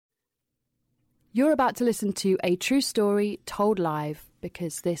You're about to listen to a true story told live,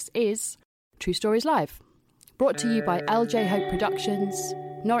 because this is True Stories Live, brought to you by LJ Hope Productions,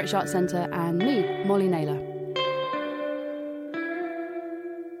 Norwich Arts Centre and me, Molly Naylor.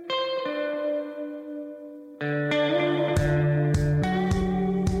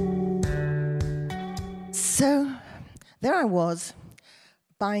 So there I was,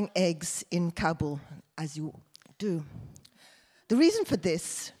 buying eggs in Kabul, as you do. The reason for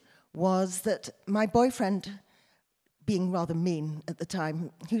this was that my boyfriend, being rather mean at the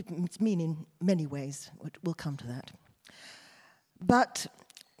time, he was mean in many ways, we'll come to that, but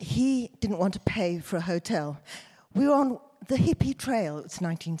he didn't want to pay for a hotel. We were on the Hippie Trail. It's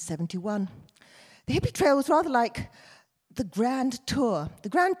 1971. The Hippie Trail was rather like the Grand Tour. The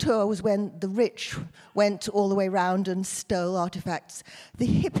Grand Tour was when the rich went all the way around and stole artifacts.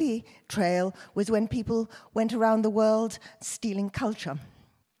 The Hippie Trail was when people went around the world stealing culture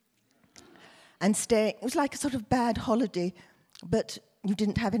and staying. It was like a sort of bad holiday, but you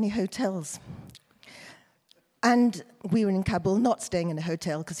didn't have any hotels. And we were in Kabul, not staying in a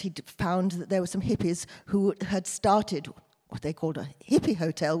hotel, because he'd found that there were some hippies who had started what they called a hippie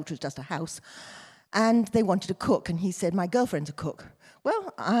hotel, which was just a house, and they wanted a cook, and he said, my girlfriend's a cook.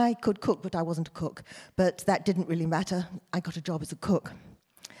 Well, I could cook, but I wasn't a cook, but that didn't really matter. I got a job as a cook.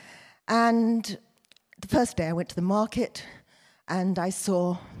 And the first day I went to the market, and I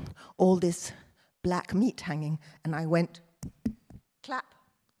saw all this black meat hanging, and I went, clap.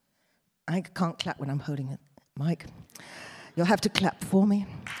 I can't clap when I'm holding a mic. You'll have to clap for me.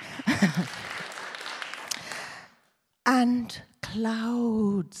 And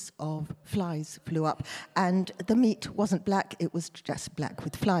clouds of flies flew up, and the meat wasn't black, it was just black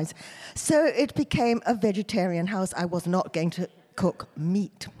with flies. So it became a vegetarian house. I was not going to cook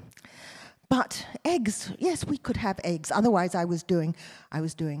meat. But eggs, yes, we could have eggs. Otherwise, I was doing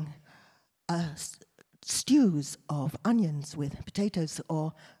stews of onions with potatoes,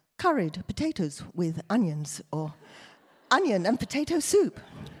 or curried potatoes with onions, or onion and potato soup.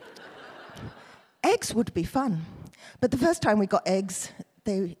 Eggs would be fun. But the first time we got eggs,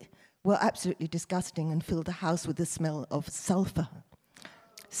 they were absolutely disgusting and filled the house with the smell of sulfur.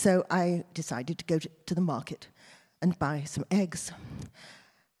 So I decided to go to the market and buy some eggs.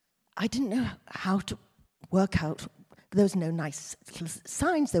 I didn't know how to work out. There was no nice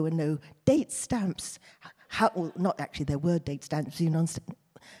signs. There were no date stamps. Well, not actually, there were date stamps,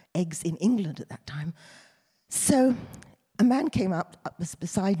 eggs in England at that time. So a man came up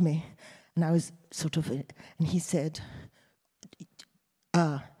beside me, and I was and he said,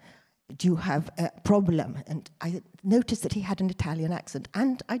 do you have a problem? And I noticed that he had an Italian accent,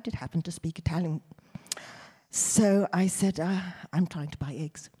 and I did happen to speak Italian. So I said, I'm trying to buy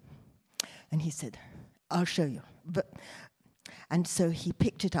eggs. And he said, I'll show you. And so he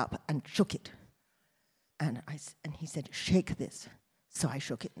picked it up and shook it. And he said, shake this. So I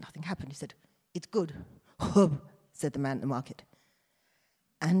shook it, nothing happened. He said, it's good. Hub, said the man at the market.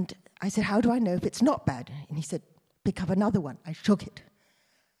 And I said, how do I know if it's not bad? And he said, pick up another one. I shook it.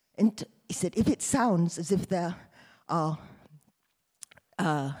 And he said, if it sounds as if there are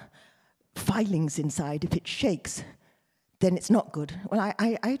filings inside, if it shakes, then it's not good. Well,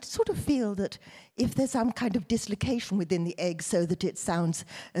 I sort of feel that if there's some kind of dislocation within the egg so that it sounds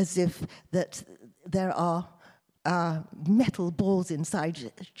as if that there are metal balls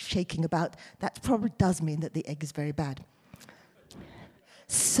inside shaking about, that probably does mean that the egg is very bad.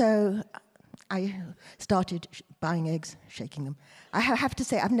 So I started buying eggs, shaking them. I have to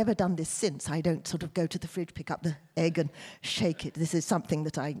say, I've never done this since. I don't sort of go to the fridge, pick up the egg and shake it. This is something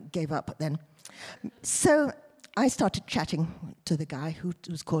that I gave up then. So I started chatting to the guy who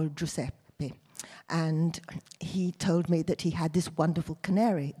was called Giuseppe, and he told me that he had this wonderful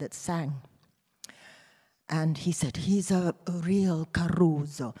canary that sang. And he said, he's a real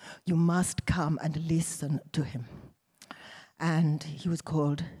Caruso. You must come and listen to him. And he was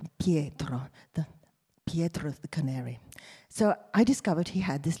called Pietro the canary. So I discovered he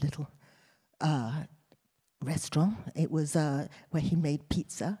had this little restaurant. It was where he made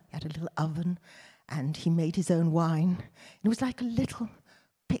pizza. He had a little oven, and he made his own wine. It was like a little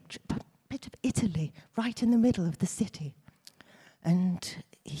bit of Italy right in the middle of the city. And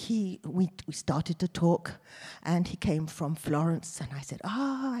we started to talk, and he came from Florence, and I said,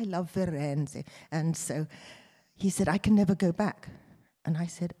 I love Firenze. And so he said, I can never go back. And I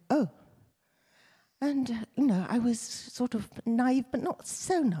said, oh. And, I was sort of naive, but not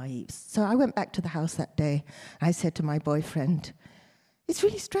so naive. So I went back to the house that day. I said to my boyfriend, it's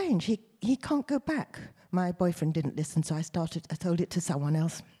really strange. He can't go back. My boyfriend didn't listen, so I told it to someone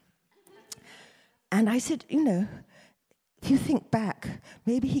else. And I said, if you think back,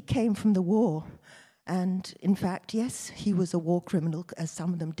 maybe he came from the war And in fact, yes, he was a war criminal, as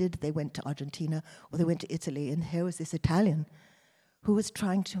some of them did. They went to Argentina or they went to Italy, and here was this Italian who was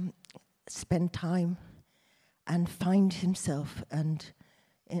trying to spend time and find himself and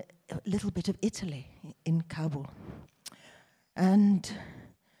a little bit of Italy in Kabul. And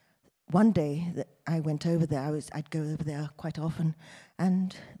one day that I went over there, I'd go over there quite often,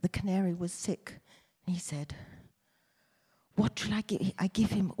 and the canary was sick. And he said, "What shall I give? I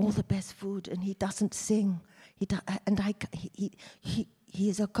give him all the best food, and he doesn't sing. He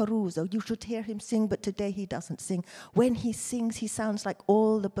is a caruso. You should hear him sing, but today he doesn't sing. When he sings, he sounds like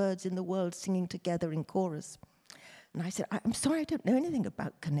all the birds in the world singing together in chorus." And I said, "I'm sorry, I don't know anything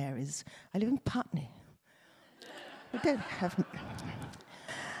about canaries. I live in Putney. We don't have..."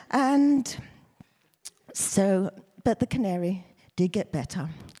 And so, but the canary did get better.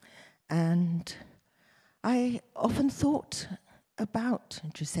 And I often thought about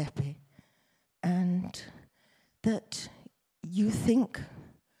Giuseppe, and that you think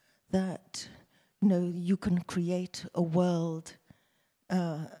that, you can create a world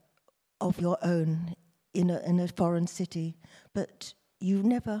of your own in a foreign city, but you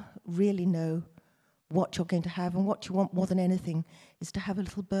never really know what you're going to have, and what you want more than anything is to have a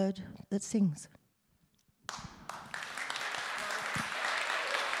little bird that sings.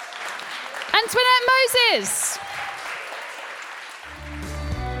 Antoinette Moses!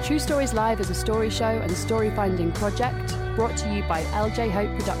 True Stories Live is a story show and story-finding project brought to you by LJ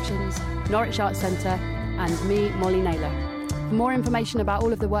Hope Productions, Norwich Arts Centre, and me, Molly Naylor. For more information about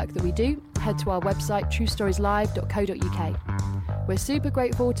all of the work that we do, head to our website, truestorieslive.co.uk. We're super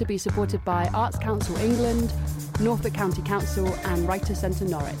grateful to be supported by Arts Council England, Norfolk County Council and Writer Centre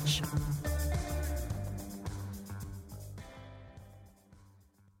Norwich.